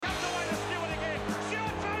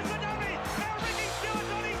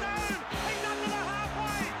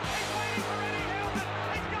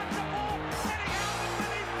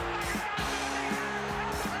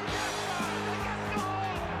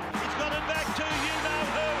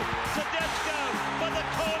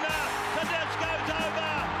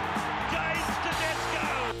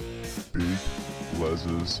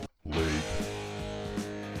Les's League.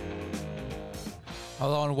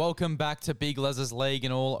 Hello and welcome back to Big Les's League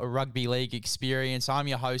and all rugby league experience. I'm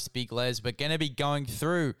your host, Big Les. We're going to be going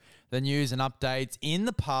through the news and updates in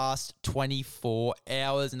the past 24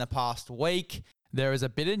 hours, in the past week. There is a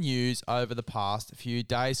bit of news over the past few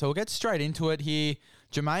days, so we'll get straight into it here.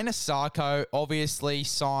 Jamayne Isaako obviously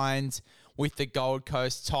signed with the Gold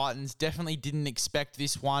Coast Titans. Definitely didn't expect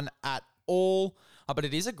this one at all, but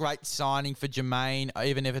it is a great signing for Jamayne,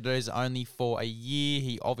 even if it is only for a year.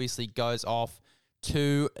 He obviously goes off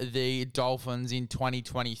to the Dolphins in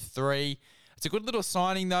 2023. It's a good little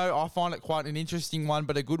signing, though. I find it quite an interesting one,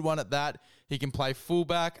 but a good one at that. He can play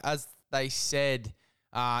fullback, as they said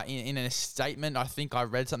in a statement. I think I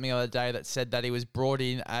read something the other day that said that he was brought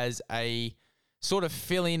in as a sort of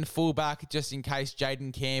fill-in fullback just in case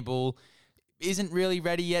Jayden Campbell isn't really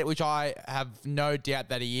ready yet, which I have no doubt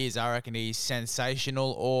that he is. I reckon he's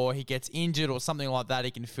sensational, or he gets injured or something like that,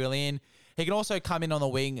 he can fill in. He can also come in on the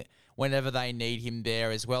wing whenever they need him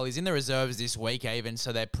there as well. He's in the reserves this week even,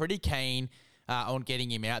 so they're pretty keen on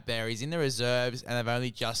getting him out there. He's in the reserves and they've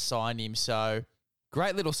only just signed him, so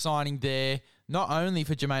great little signing there, not only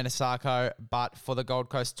for Jamayne Isaako, but for the Gold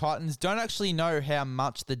Coast Titans. Don't actually know how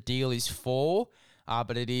much the deal is for,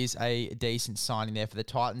 but it is a decent signing there for the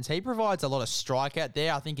Titans. He provides a lot of strike out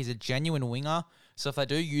there. I think he's a genuine winger. So if they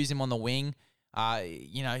do use him on the wing,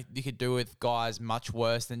 you could do with guys much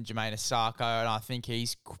worse than Jamayne Isaako, and I think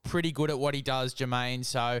he's pretty good at what he does, Jamayne.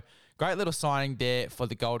 So great little signing there for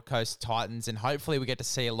the Gold Coast Titans, and hopefully we get to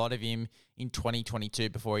see a lot of him in 2022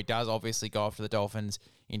 before he does obviously go off to the Dolphins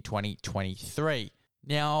in 2023.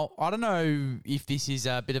 Now, I don't know if this is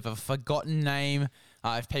a bit of a forgotten name,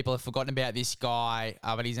 if people have forgotten about this guy,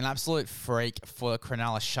 but he's an absolute freak for the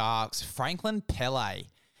Cronulla Sharks, Franklin Pele.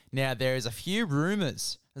 Now, there's a few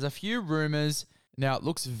rumours. Now, it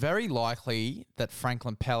looks very likely that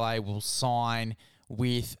Franklin Pele will sign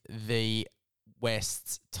with the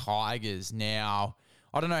Wests Tigers. Now,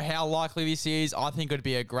 I don't know how likely this is. I think it would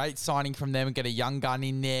be a great signing from them and get a young gun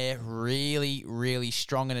in there, really, really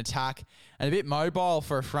strong in attack and a bit mobile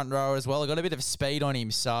for a front rower as well. Got a bit of speed on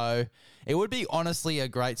him, so it would be honestly a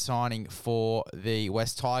great signing for the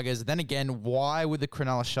West Tigers. Then again, why would the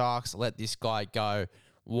Cronulla Sharks let this guy go?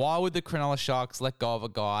 Why would the Cronulla Sharks let go of a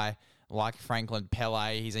guy like Franklin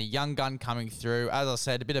Pele? He's a young gun coming through. As I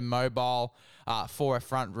said, a bit of mobile for a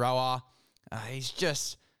front rower. He's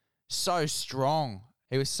just so strong.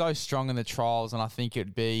 He was so strong in the trials, and I think it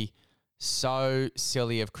would be so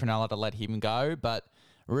silly of Cronulla to let him go. But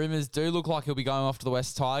rumours do look like he'll be going off to the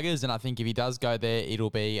West Tigers, and I think if he does go there, it'll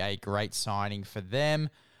be a great signing for them.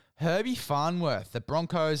 Herbie Farnworth. The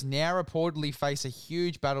Broncos now reportedly face a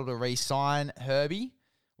huge battle to re-sign Herbie,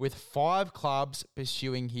 with 5 clubs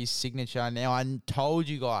pursuing his signature. Now, I told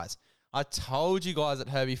you guys that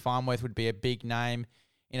Herbie Farnworth would be a big name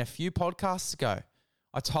in a few podcasts ago.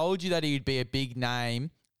 I told you that he would be a big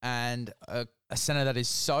name and a centre that is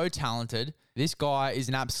so talented. This guy is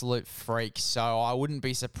an absolute freak, so I wouldn't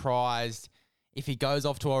be surprised if he goes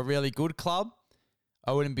off to a really good club.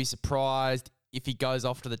 I wouldn't be surprised if he goes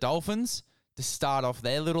off to the Dolphins to start off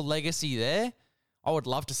their little legacy there. I would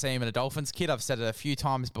love to see him in a Dolphins kit. I've said it a few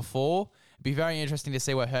times before. It'd be very interesting to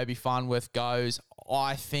see where Herbie Farnworth goes.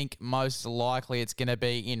 I think most likely it's going to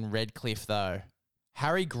be in Redcliffe, though.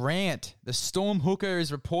 Harry Grant, the Storm hooker,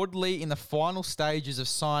 is reportedly in the final stages of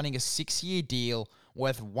signing a 6-year deal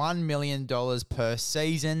worth $1 million per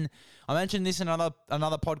season. I mentioned this in another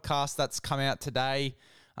podcast that's come out today,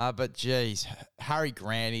 but geez, Harry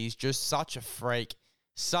Grant, he's just such a freak.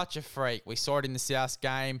 Such a freak. We saw it in the South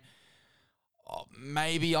game.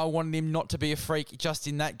 Maybe I wanted him not to be a freak just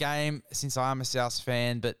in that game since I am a Souths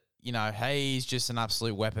fan, but he's just an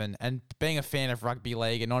absolute weapon. And being a fan of rugby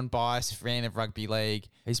league, a non-biased fan of rugby league,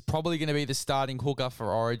 he's probably going to be the starting hooker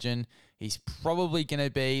for Origin. He's probably going to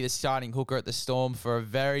be the starting hooker at the Storm for a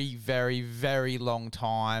very, very, very long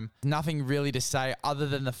time. Nothing really to say other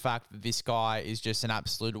than the fact that this guy is just an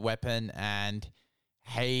absolute weapon, and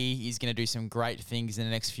he is going to do some great things in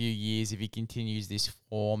the next few years if he continues this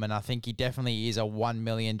form. And I think he definitely is a $1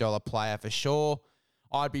 million player for sure.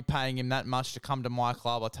 I'd be paying him that much to come to my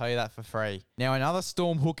club, I'll tell you that for free. Now, another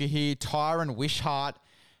Storm hooker here, Tyron Wishart.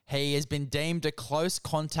 He has been deemed a close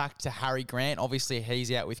contact to Harry Grant. Obviously,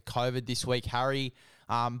 he's out with COVID this week, Harry.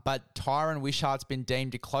 But Tyron Wishart's been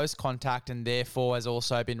deemed a close contact and therefore has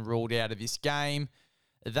also been ruled out of this game.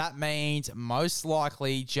 That means most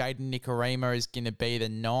likely Jayden Nikorima is going to be the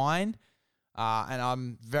 9. And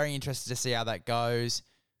I'm very interested to see how that goes.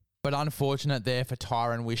 But unfortunate there for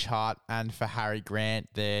Tyron Wishart and for Harry Grant.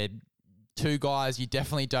 They're two guys you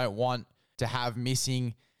definitely don't want to have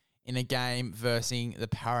missing in a game versus the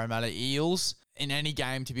Parramatta Eels. In any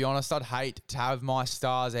game, to be honest, I'd hate to have my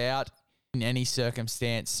stars out in any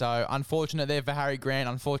circumstance. So unfortunate there for Harry Grant,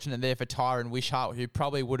 unfortunate there for Tyron Wishart, who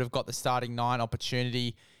probably would have got the starting 9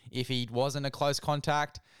 opportunity if he wasn't a close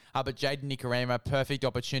contact. But Jaden Nikorima, perfect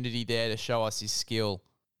opportunity there to show us his skill.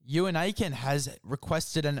 Ewan Aiken has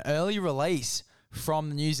requested an early release from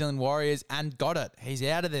the New Zealand Warriors and got it. He's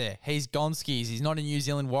out of there. He's Gonskis. He's not a New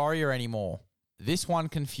Zealand Warrior anymore. This one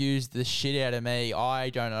confused the shit out of me. I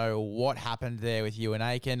don't know what happened there with Ewan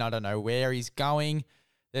Aiken. I don't know where he's going.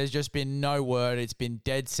 There's just been no word. It's been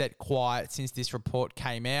dead set quiet since this report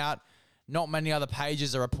came out. Not many other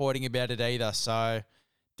pages are reporting about it either, so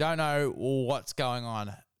don't know what's going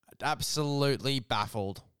on. Absolutely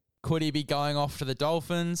baffled. Could he be going off to the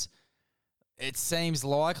Dolphins? It seems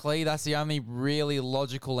likely. That's the only really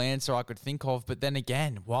logical answer I could think of. But then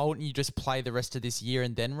again, why wouldn't you just play the rest of this year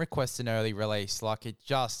and then request an early release? Like, it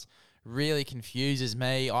just really confuses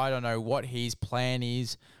me. I don't know what his plan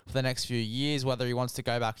is for the next few years, whether he wants to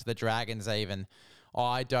go back to the Dragons even.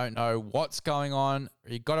 I don't know what's going on.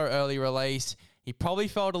 He got an early release. He probably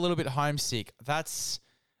felt a little bit homesick. That's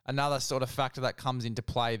another sort of factor that comes into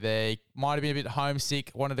play there. He might have been a bit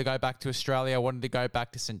homesick, wanted to go back to Australia, wanted to go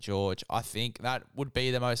back to St. George. I think that would be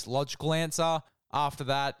the most logical answer. After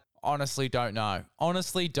that, honestly don't know.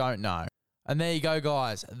 Honestly don't know. And there you go,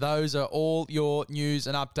 guys. Those are all your news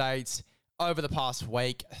and updates over the past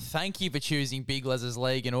week. Thank you for choosing Big Les's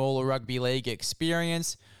League and all the rugby league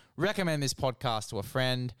experience. Recommend this podcast to a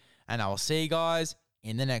friend, and I will see you guys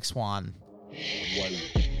in the next one.